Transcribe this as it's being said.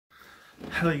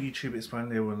Hello YouTube, it's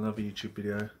Brandon here with another YouTube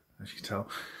video, as you can tell.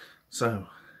 So,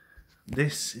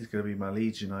 this is going to be my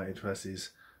Leeds United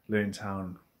versus Luton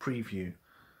Town preview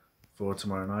for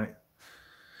tomorrow night.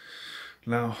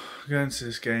 Now, going into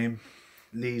this game,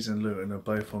 Leeds and Luton are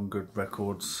both on good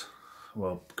records,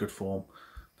 well, good form.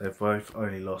 They've both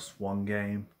only lost one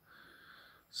game.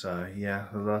 So yeah,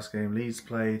 the last game Leeds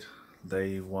played,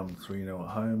 they won 3-0 at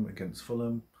home against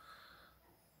Fulham.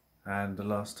 And the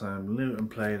last time Luton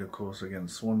played, of course,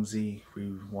 against Swansea,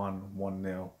 we won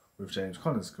 1-0 with James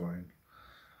Collins scoring.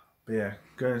 But yeah,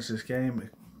 going into this game,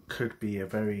 it could be a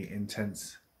very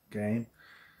intense game.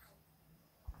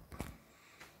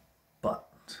 But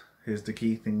here's the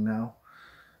key thing now.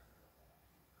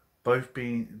 Both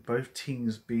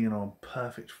teams being on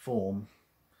perfect form,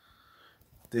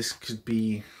 this could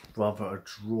be rather a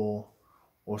draw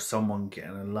or someone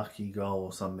getting a lucky goal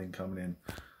or something coming in.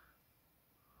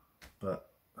 But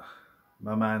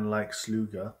my man, like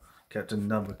Sluga, kept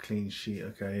another clean sheet.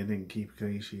 Okay, he didn't keep a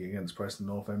clean sheet against Preston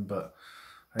North End, but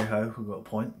hey ho, we've got a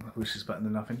point, which is better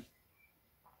than nothing.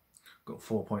 Got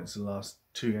 4 points in the last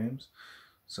 2 games.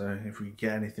 So if we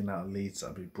get anything out of Leeds,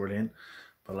 that'd be brilliant.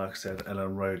 But like I said,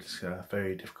 Elland Road is a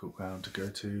very difficult ground to go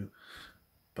to.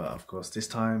 But of course, this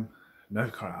time, no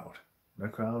crowd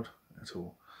at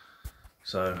all.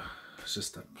 So it's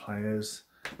just the players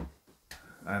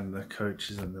and the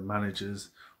coaches and the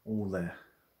managers all there.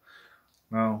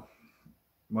 Now,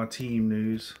 my team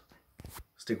news,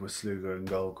 stick with Sluga in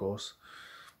goal, of course.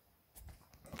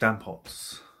 Dan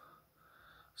Potts,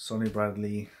 Sonny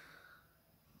Bradley,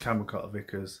 Cameron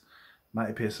Carter-Vickers,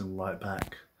 Matty Pearson right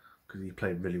back, because he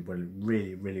played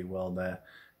really well there.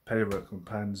 Pedro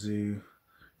Panzu,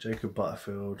 Jacob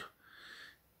Butterfield,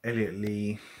 Elliot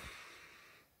Lee,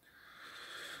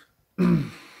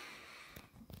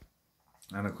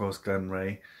 and of course Glenn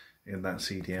Ray in that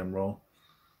CDM role.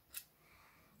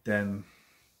 Then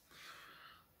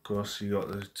of course you got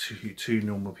the two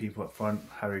normal people up front,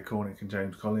 Harry Cornick and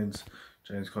James Collins.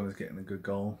 James Collins getting a good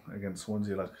goal against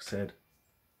Swansea, like I said.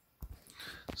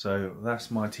 So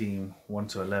that's my team 1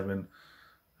 to 11,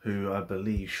 who I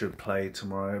believe should play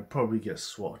tomorrow. Probably get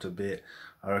swapped a bit.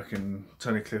 I reckon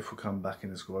Tony Cliff will come back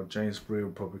in the squad. James Bree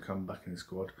will probably come back in the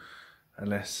squad,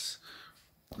 unless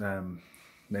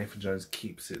Nathan Jones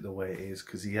keeps it the way it is,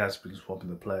 because he has been swapping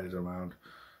the players around.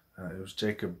 It was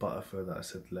Jacob Butterfield that I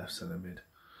said left centre mid.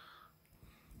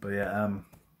 But yeah,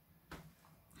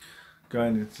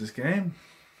 going into this game,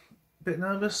 a bit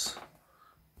nervous,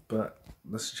 but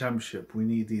that's the championship. We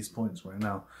need these points right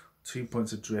now. 2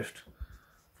 points adrift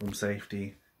from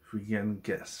safety. If we can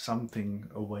get something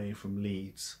away from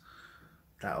Leeds,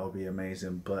 that will be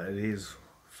amazing. But it is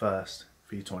first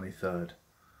v 23rd,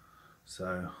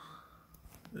 so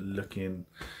looking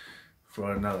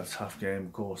for another tough game.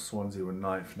 Of course, Swansea were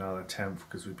 9th, now they're 10th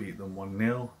because we beat them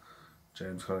 1-0.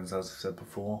 James Collins, as I said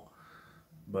before.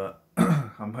 But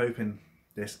I'm hoping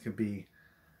this could be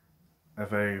a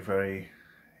very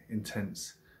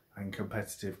intense and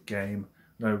competitive game.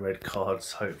 No red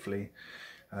cards, hopefully.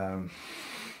 No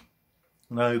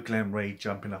Glenn Ray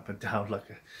jumping up and down like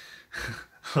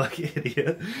an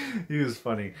idiot. He was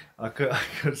funny. I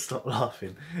couldn't stop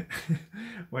laughing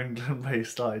when Glenn Ray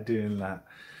started doing that.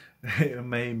 It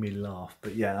made me laugh.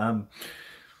 But yeah,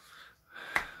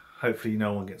 hopefully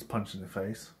no one gets punched in the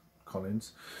face.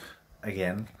 Collins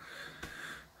again.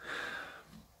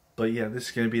 But yeah, this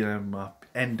is going to be the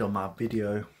end of my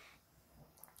video.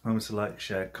 Remember to like,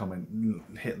 share, comment,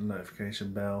 hit the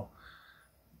notification bell,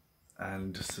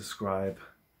 and subscribe.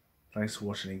 Thanks for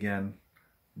watching again.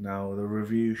 Now the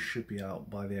review should be out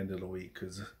by the end of the week,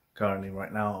 because currently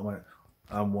right now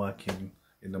I'm working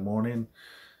in the morning,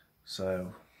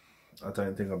 so I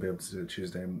don't think I'll be able to do it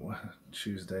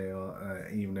Tuesday or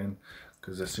evening,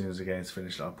 because as soon as the game's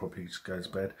finished I'll probably just go to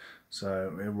bed.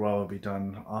 So it'll rather be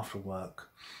done after work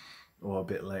or a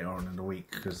bit later on in the week,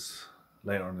 because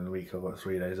later on in the week I've got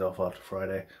 3 days off after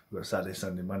Friday. I've got Saturday,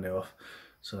 Sunday, Monday off,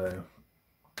 so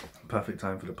perfect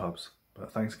time for the pubs.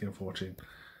 But thanks again for watching,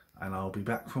 and I'll be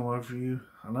back for my review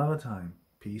another time.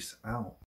 Peace out.